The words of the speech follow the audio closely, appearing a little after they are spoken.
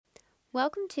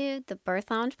Welcome to the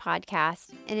Birth Lounge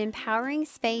Podcast, an empowering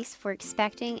space for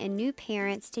expecting and new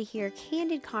parents to hear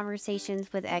candid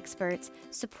conversations with experts,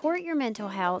 support your mental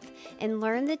health, and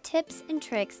learn the tips and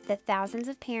tricks that thousands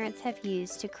of parents have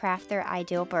used to craft their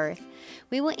ideal birth.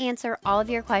 We will answer all of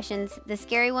your questions, the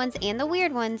scary ones and the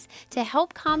weird ones, to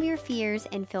help calm your fears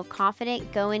and feel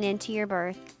confident going into your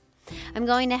birth. I'm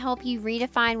going to help you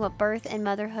redefine what birth and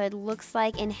motherhood looks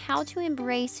like and how to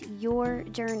embrace your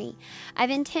journey. I've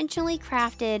intentionally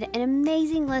crafted an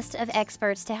amazing list of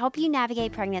experts to help you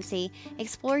navigate pregnancy,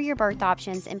 explore your birth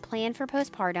options, and plan for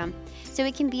postpartum so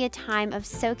it can be a time of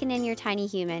soaking in your tiny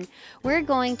human. We're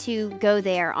going to go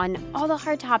there on all the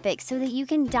hard topics so that you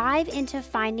can dive into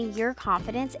finding your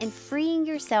confidence and freeing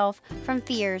yourself from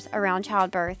fears around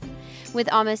childbirth.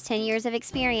 With almost 10 years of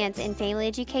experience in family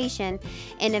education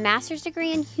and a master's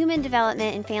degree in human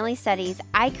development and family studies,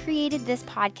 I created this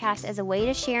podcast as a way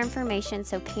to share information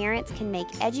so parents can make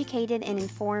educated and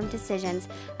informed decisions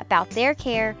about their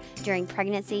care during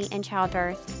pregnancy and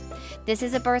childbirth. This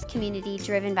is a birth community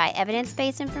driven by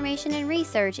evidence-based information and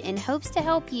research in hopes to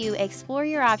help you explore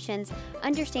your options,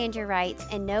 understand your rights,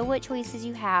 and know what choices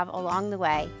you have along the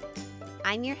way.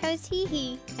 I'm your host, Hee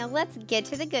Hee. Now let's get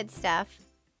to the good stuff.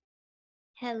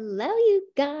 Hello, you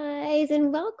guys,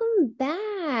 and welcome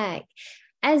back.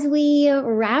 As we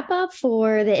wrap up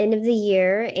for the end of the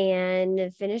year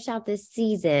and finish out this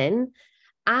season,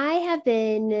 I have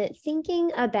been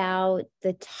thinking about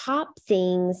the top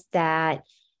things that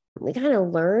we kind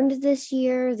of learned this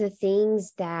year, the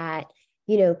things that,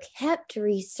 kept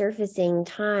resurfacing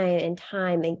time and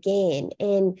time again.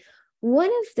 And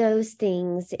one of those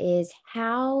things is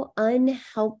how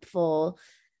unhelpful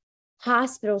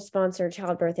hospital-sponsored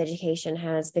childbirth education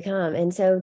has become. And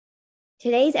so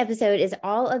today's episode is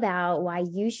all about why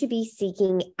you should be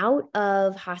seeking out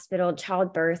of hospital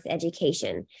childbirth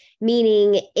education.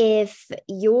 Meaning, if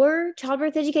your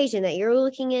childbirth education that you're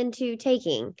looking into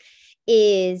taking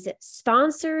is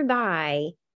sponsored by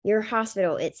your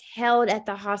hospital, it's held at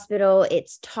the hospital,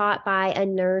 it's taught by a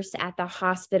nurse at the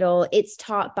hospital, it's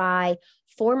taught by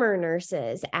former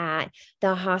nurses at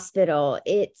the hospital,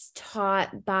 it's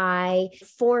taught by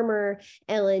former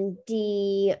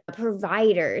L&D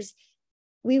providers.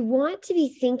 We want to be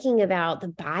thinking about the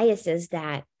biases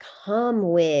that come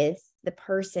with the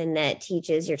person that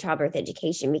teaches your childbirth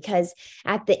education, because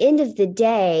at the end of the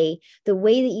day, the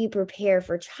way that you prepare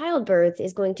for childbirth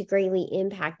is going to greatly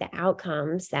impact the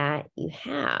outcomes that you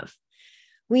have.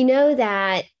 We know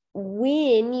that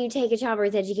when you take a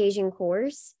childbirth education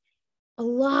course, a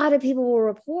lot of people will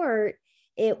report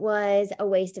it was a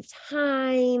waste of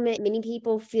time. Many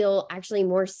people feel actually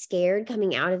more scared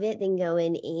coming out of it than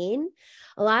going in.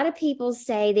 A lot of people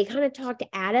say they kind of talked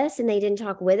at us and they didn't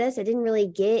talk with us. I didn't really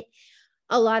get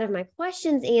a lot of my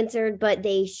questions answered, but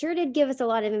they sure did give us a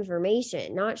lot of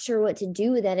information. Not sure what to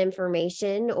do with that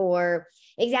information or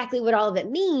exactly what all of it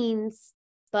means,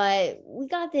 but we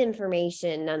got the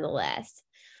information nonetheless.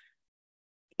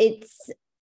 It's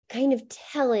kind of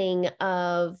telling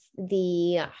of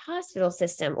the hospital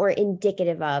system, or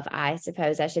indicative of, I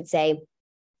suppose I should say,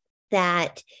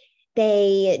 that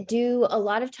they do a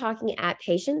lot of talking at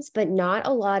patients, but not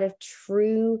a lot of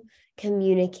true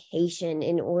communication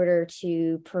in order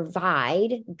to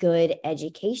provide good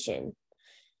education.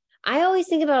 I always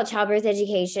think about childbirth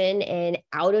education and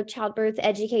out of childbirth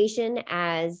education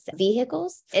as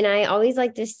vehicles. And I always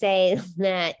like to say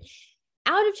that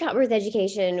out of childbirth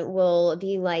education will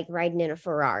be like riding in a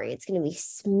Ferrari. It's going to be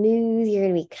smooth. You're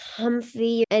going to be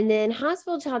comfy. And then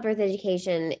hospital childbirth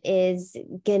education is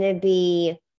going to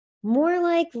be more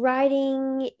like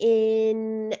riding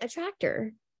in a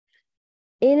tractor.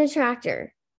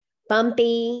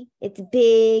 Bumpy, it's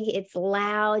big, it's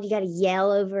loud, you got to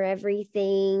yell over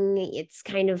everything. It's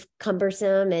kind of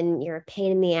cumbersome and you're a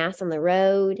pain in the ass on the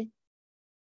road.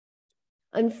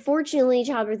 Unfortunately,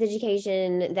 childbirth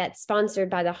education that's sponsored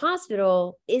by the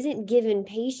hospital isn't giving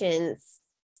patients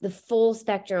the full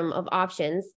spectrum of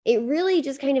options. It really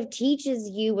just kind of teaches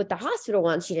you what the hospital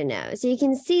wants you to know. So you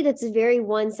can see that's a very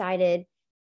one-sided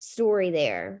story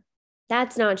there.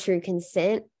 That's not true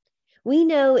consent. We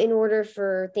know in order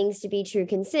for things to be true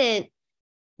consent,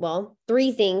 well,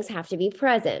 3 things have to be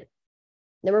present.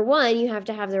 Number 1, you have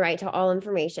to have the right to all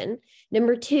information.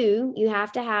 Number 2, you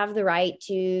have to have the right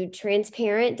to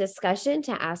transparent discussion,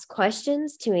 to ask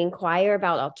questions, to inquire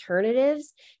about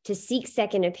alternatives, to seek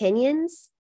second opinions.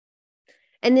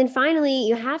 And then finally,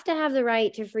 you have to have the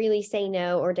right to freely say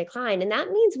no or decline. And that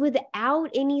means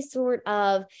without any sort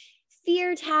of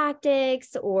fear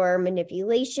tactics or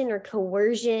manipulation or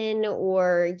coercion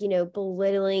or,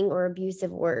 belittling or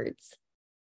abusive words.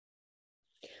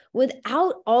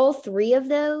 Without all three of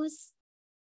those,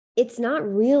 it's not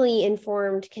really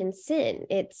informed consent.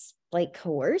 It's like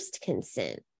coerced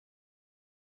consent.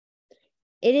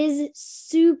 It is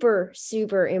super,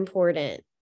 super important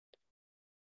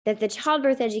that the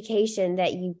childbirth education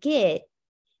that you get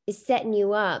is setting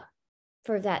you up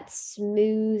for that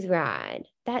smooth ride,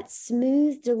 that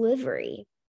smooth delivery.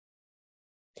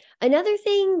 Another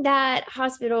thing that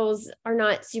hospitals are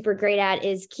not super great at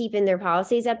is keeping their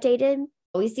policies updated.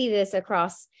 We see this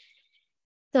across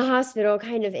the hospital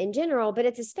kind of in general, but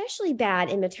it's especially bad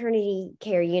in maternity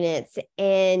care units.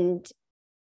 And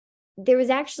there's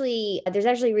actually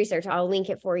research, I'll link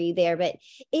it for you there, but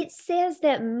it says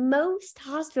that most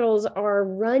hospitals are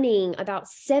running about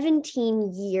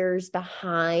 17 years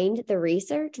behind the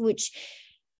research, which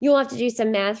you'll have to do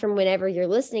some math from whenever you're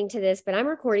listening to this, but I'm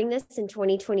recording this in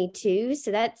 2022,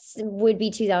 so that would be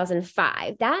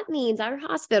 2005. That means our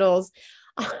hospitals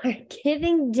are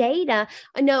giving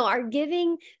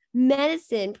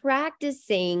medicine,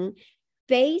 practicing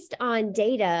based on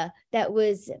data that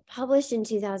was published in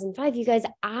 2005. You guys,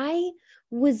 I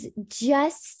was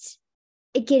just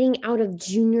getting out of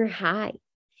junior high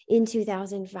in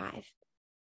 2005.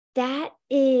 That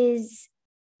is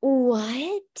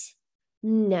what?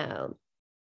 No.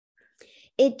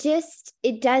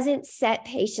 It doesn't set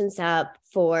patients up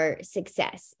for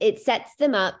success. It sets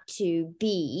them up to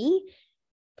be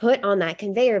put on that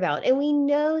conveyor belt. And we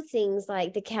know things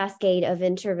like the cascade of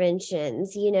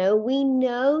interventions. We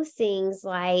know things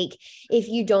like if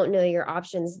you don't know your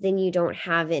options, then you don't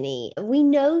have any. We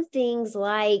know things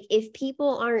like if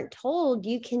people aren't told,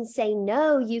 you can say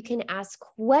no, you can ask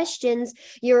questions.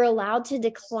 You're allowed to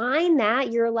decline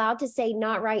that. You're allowed to say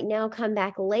not right now, come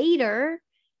back later.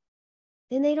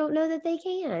 Then they don't know that they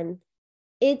can.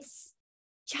 It's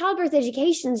childbirth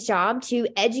education's job to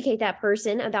educate that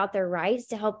person about their rights,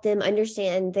 to help them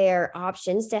understand their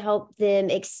options, to help them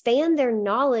expand their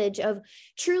knowledge of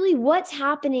truly what's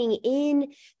happening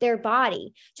in their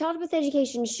body. Childbirth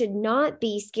education should not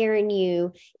be scaring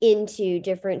you into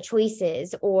different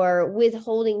choices or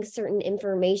withholding certain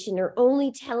information or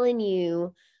only telling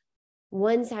you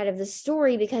one side of the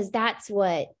story because that's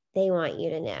what they want you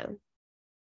to know.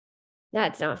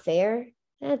 That's not fair.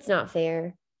 That's not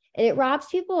fair. And it robs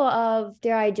people of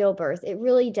their ideal birth. It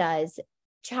really does.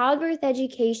 Childbirth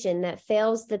education that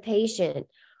fails the patient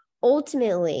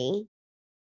ultimately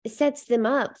sets them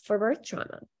up for birth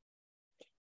trauma.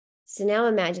 So now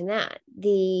imagine that.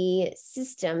 The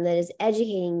system that is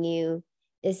educating you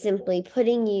is simply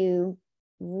putting you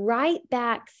right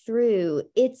back through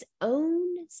its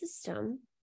own system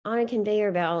on a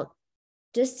conveyor belt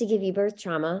just to give you birth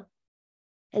trauma.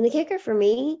 And the kicker for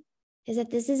me is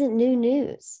that this isn't new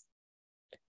news.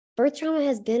 Birth trauma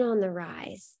has been on the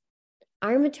rise.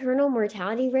 Our maternal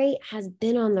mortality rate has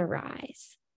been on the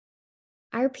rise.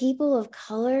 Our people of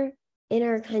color in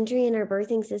our country and our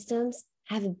birthing systems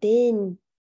have been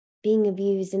being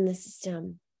abused in the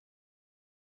system.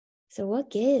 So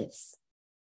what gives?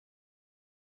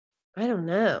 I don't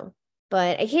know.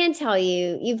 But I can tell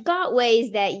you, you've got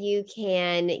ways that you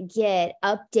can get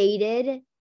updated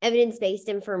evidence-based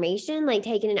information, like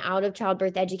taking an out of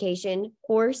childbirth education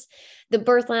course. The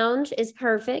Birth Lounge is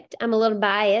perfect. I'm a little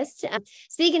biased.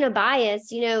 Speaking of bias,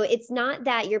 it's not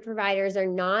that your providers are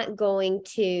not going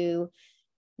to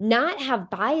not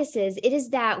have biases. It is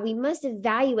that we must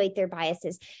evaluate their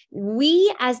biases.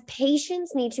 We as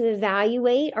patients need to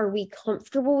evaluate, are we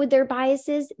comfortable with their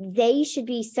biases? They should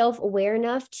be self-aware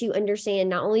enough to understand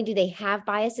not only do they have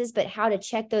biases, but how to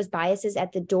check those biases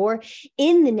at the door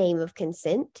in the name of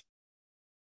consent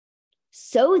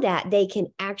so that they can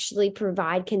actually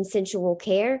provide consensual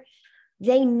care.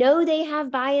 They know they have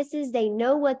biases. They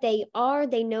know what they are.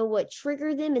 They know what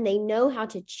triggered them, and they know how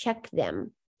to check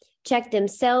them. Check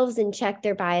themselves and check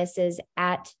their biases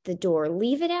at the door.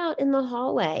 Leave it out in the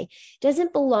hallway.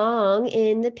 Doesn't belong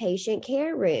in the patient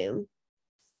care room.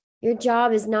 Your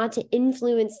job is not to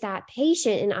influence that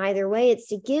patient in either way. It's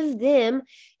to give them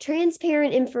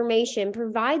transparent information,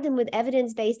 provide them with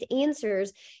evidence-based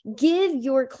answers, give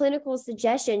your clinical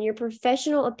suggestion, your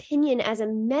professional opinion as a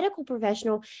medical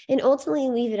professional, and ultimately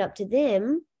leave it up to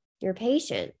them, your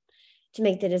patient, to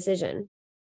make the decision.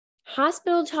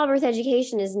 Hospital childbirth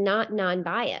education is not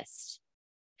non-biased.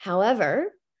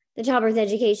 However, the childbirth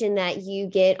education that you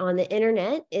get on the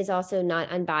internet is also not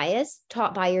unbiased.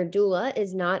 Taught by your doula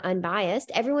is not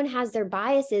unbiased. Everyone has their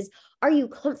biases. Are you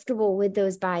comfortable with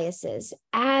those biases?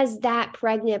 As that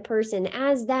pregnant person,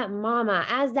 as that mama,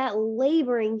 as that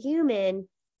laboring human,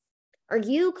 are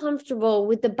you comfortable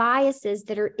with the biases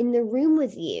that are in the room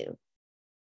with you?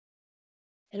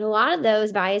 And a lot of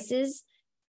those biases,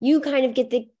 you kind of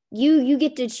get the You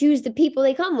get to choose the people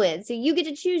they come with. So you get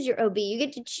to choose your OB. You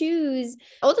get to choose,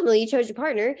 ultimately you chose your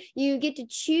partner. You get to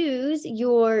choose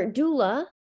your doula.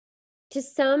 To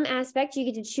some aspect, you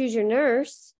get to choose your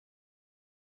nurse.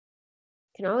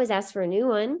 You can always ask for a new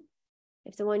one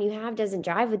if the one you have doesn't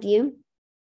jive with you.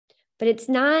 But it's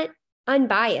not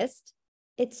unbiased.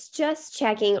 It's just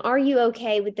checking, are you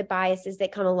okay with the biases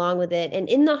that come along with it? And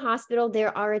in the hospital,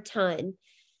 there are a ton.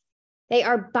 They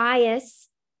are biased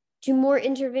to more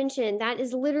intervention. That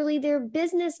is literally their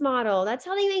business model. That's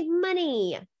how they make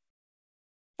money.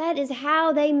 That is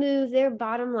how they move their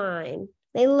bottom line.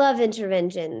 They love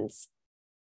interventions.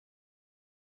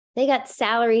 They got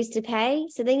salaries to pay,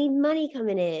 so they need money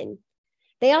coming in.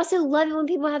 They also love it when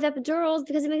people have epidurals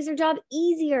because it makes their job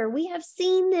easier. We have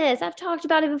seen this. I've talked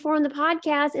about it before on the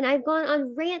podcast, and I've gone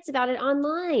on rants about it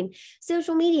online,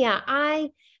 social media. I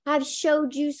have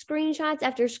showed you screenshots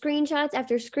after screenshots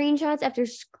after screenshots after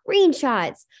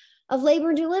screenshots of labor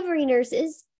and delivery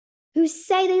nurses who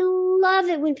say they love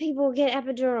it when people get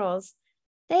epidurals.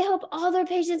 They hope all their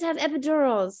patients have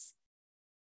epidurals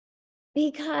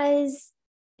because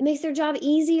it makes their job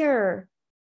easier.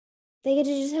 They get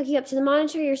to just hook you up to the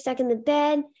monitor. You're stuck in the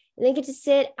bed, and they get to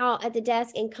sit out at the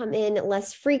desk and come in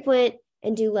less frequent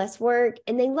and do less work.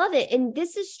 And they love it. And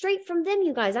this is straight from them,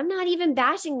 you guys. I'm not even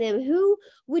bashing them. Who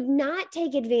would not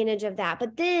take advantage of that?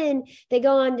 But then they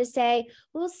go on to say,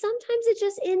 well, sometimes it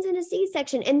just ends in a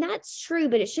C-section. And that's true,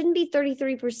 but it shouldn't be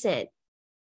 33%.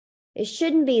 It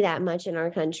shouldn't be that much in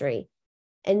our country.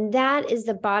 And that is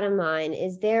the bottom line,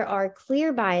 is there are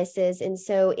clear biases. And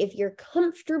so if you're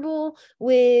comfortable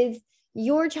with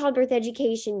your childbirth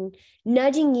education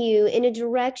nudging you in a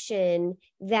direction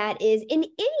that is in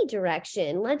any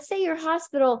direction, let's say your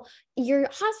hospital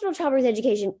childbirth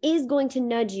education is going to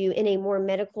nudge you in a more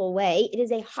medical way. It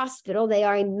is a hospital. They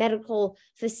are a medical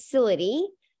facility.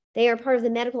 They are part of the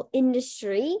medical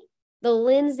industry. The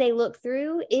lens they look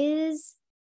through is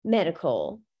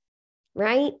medical,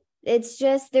 right? It's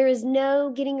just, there is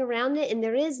no getting around it. And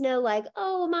there is no like,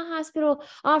 oh, my hospital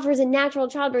offers a natural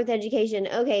childbirth education.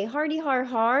 Okay, hardy har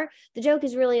har. The joke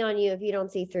is really on you if you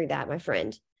don't see through that, my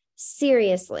friend.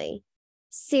 Seriously,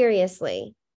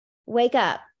 wake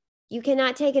up. You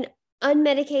cannot take an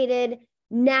unmedicated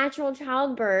natural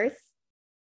childbirth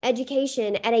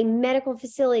education at a medical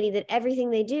facility that everything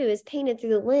they do is painted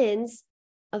through the lens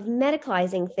of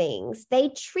medicalizing things. They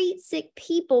treat sick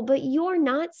people, but you're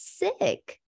not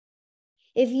sick.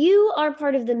 If you are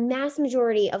part of the mass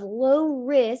majority of low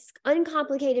risk,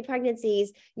 uncomplicated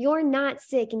pregnancies, you're not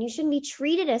sick, and you shouldn't be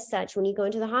treated as such when you go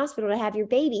into the hospital to have your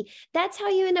baby. That's how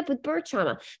you end up with birth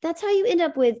trauma. That's how you end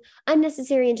up with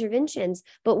unnecessary interventions.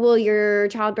 But will your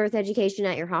childbirth education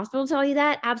at your hospital tell you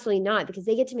that? Absolutely not, because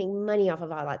they get to make money off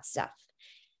of all that stuff.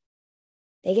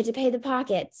 They get to pay the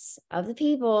pockets of the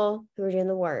people who are doing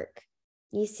the work.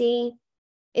 You see?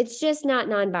 It's just not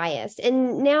non-biased.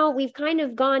 And now we've kind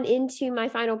of gone into my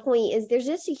final point, is there's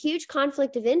just a huge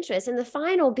conflict of interest. And the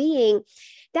final being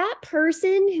that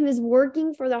person who is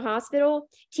working for the hospital,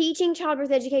 teaching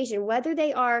childbirth education, whether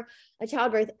they are a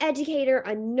childbirth educator,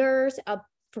 a nurse, a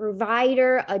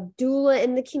provider, a doula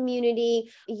in the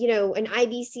community, an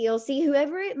IBCLC,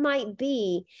 whoever it might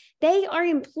be, they are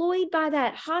employed by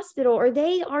that hospital, or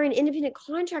they are an independent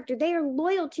contractor. They are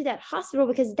loyal to that hospital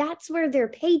because that's where their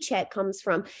paycheck comes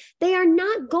from. They are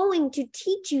not going to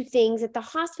teach you things that the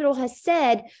hospital has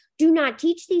said, do not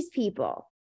teach these people.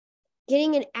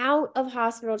 Getting an out of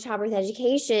hospital childbirth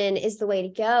education is the way to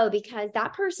go, because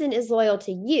that person is loyal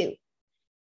to you.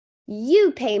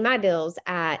 You pay my bills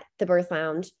at the birth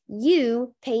lounge.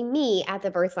 You pay me at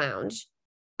the birth lounge.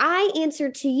 I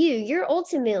answer to you. You're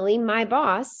ultimately my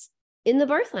boss in the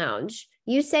birth lounge.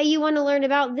 You say you want to learn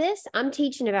about this, I'm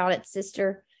teaching about it,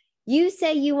 sister. You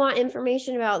say you want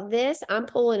information about this, I'm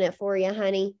pulling it for you,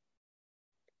 honey.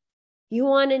 You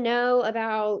want to know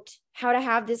about how to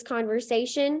have this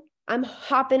conversation? I'm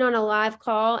hopping on a live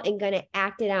call and going to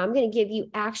act it out. I'm going to give you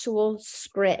actual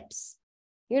scripts.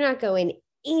 You're not going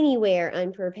anywhere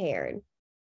unprepared.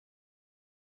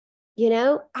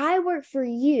 I work for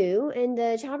you, and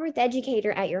the childbirth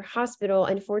educator at your hospital,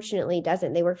 unfortunately,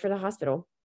 doesn't. They work for the hospital.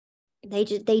 They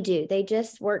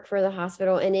just work for the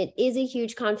hospital, and it is a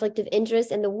huge conflict of interest.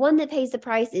 And the one that pays the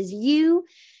price is you.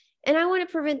 And I want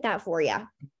to prevent that for you.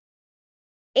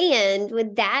 And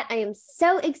with that, I am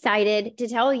so excited to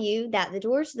tell you that the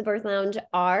doors to the birth lounge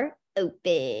are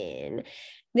open.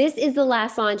 This is the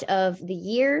last launch of the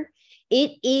year.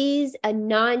 It is a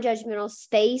non-judgmental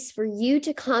space for you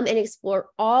to come and explore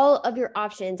all of your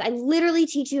options. I literally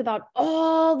teach you about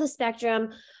all the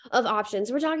spectrum of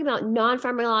options. We're talking about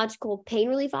non-pharmacological pain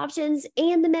relief options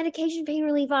and the medication pain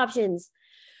relief options.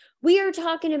 We are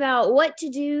talking about what to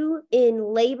do in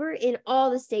labor, in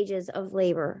all the stages of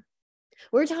labor.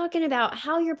 We're talking about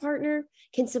how your partner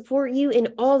can support you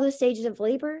in all the stages of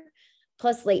labor,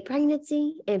 plus late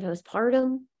pregnancy and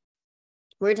postpartum.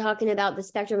 We're talking about the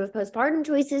spectrum of postpartum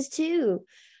choices too.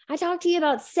 I talked to you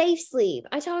about safe sleep.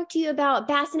 I talked to you about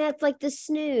bassinets like the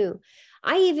snoo.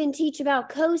 I even teach about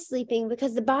co-sleeping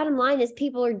because the bottom line is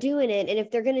people are doing it. And if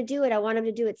they're going to do it, I want them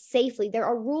to do it safely. There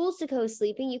are rules to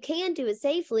co-sleeping. You can do it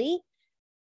safely.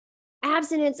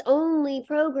 Abstinence-only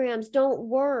programs don't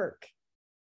work.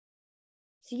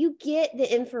 So you get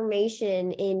the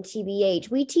information in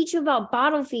TBH. We teach you about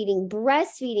bottle feeding,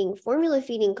 breastfeeding, formula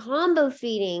feeding, combo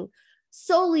feeding,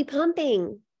 solely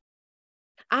pumping.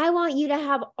 I want you to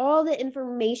have all the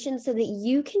information so that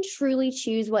you can truly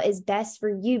choose what is best for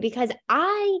you, because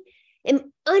I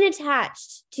am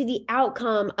unattached to the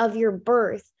outcome of your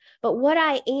birth. But what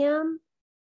I am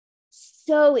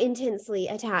so intensely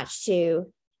attached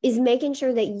to is making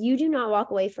sure that you do not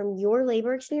walk away from your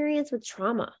labor experience with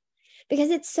trauma,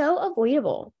 because it's so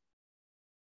avoidable.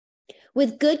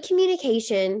 With good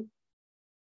communication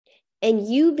and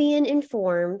you being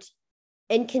informed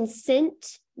and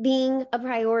consent being a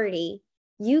priority,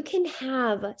 you can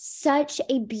have such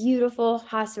a beautiful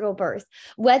hospital birth,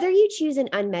 whether you choose an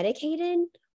unmedicated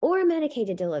or a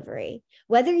medicated delivery,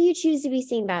 whether you choose to be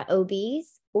seen by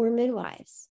OBs or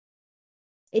midwives.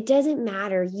 It doesn't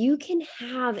matter. You can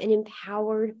have an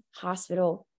empowered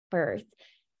hospital birth.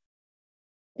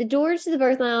 The doors to the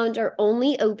birth lounge are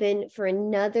only open for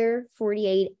another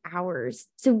 48 hours.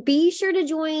 So be sure to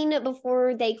join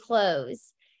before they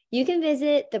close. You can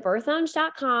visit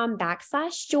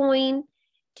thebirthlounge.com/join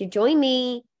to join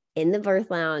me in the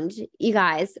birth lounge. You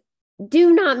guys,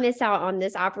 do not miss out on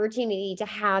this opportunity to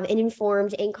have an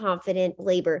informed and confident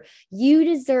labor. You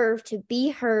deserve to be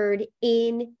heard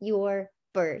in your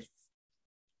birth.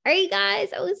 All right,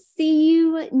 guys, I will see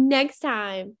you next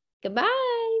time.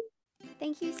 Goodbye.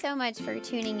 Thank you so much for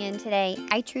tuning in today.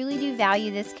 I truly do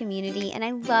value this community and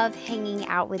I love hanging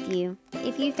out with you.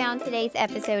 If you found today's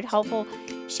episode helpful,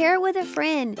 share it with a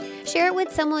friend. Share it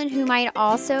with someone who might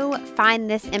also find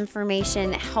this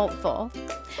information helpful.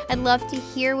 I'd love to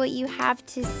hear what you have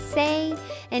to say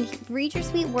and read your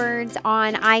sweet words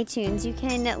on iTunes. You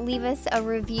can leave us a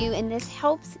review, and this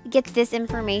helps get this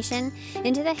information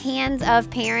into the hands of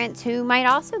parents who might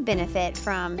also benefit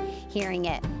from hearing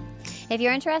it. If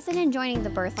you're interested in joining the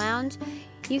Birth Lounge,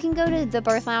 you can go to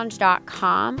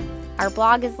thebirthlounge.com. Our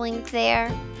blog is linked there.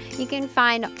 You can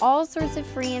find all sorts of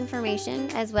free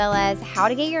information as well as how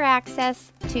to get your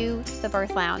access to the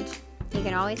Birth Lounge. You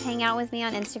can always hang out with me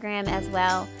on Instagram as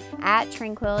well at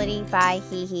Tranquility by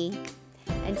Hee.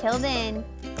 Until then,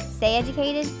 stay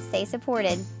educated, stay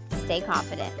supported, stay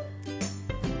confident.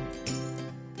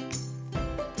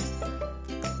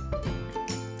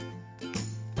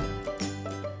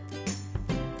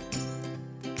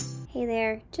 Hey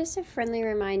there, just a friendly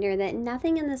reminder that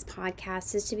nothing in this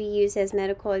podcast is to be used as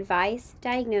medical advice,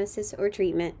 diagnosis, or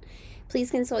treatment. Please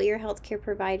consult your healthcare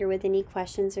provider with any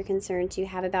questions or concerns you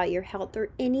have about your health or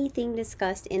anything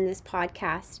discussed in this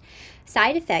podcast.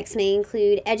 Side effects may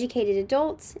include educated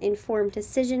adults, informed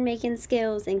decision-making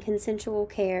skills, and consensual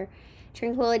care.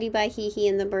 Tranquility by Hee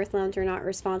and the Birth Lounge are not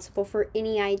responsible for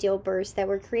any ideal births that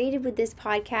were created with this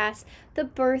podcast. The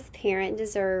birth parent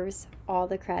deserves all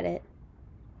the credit.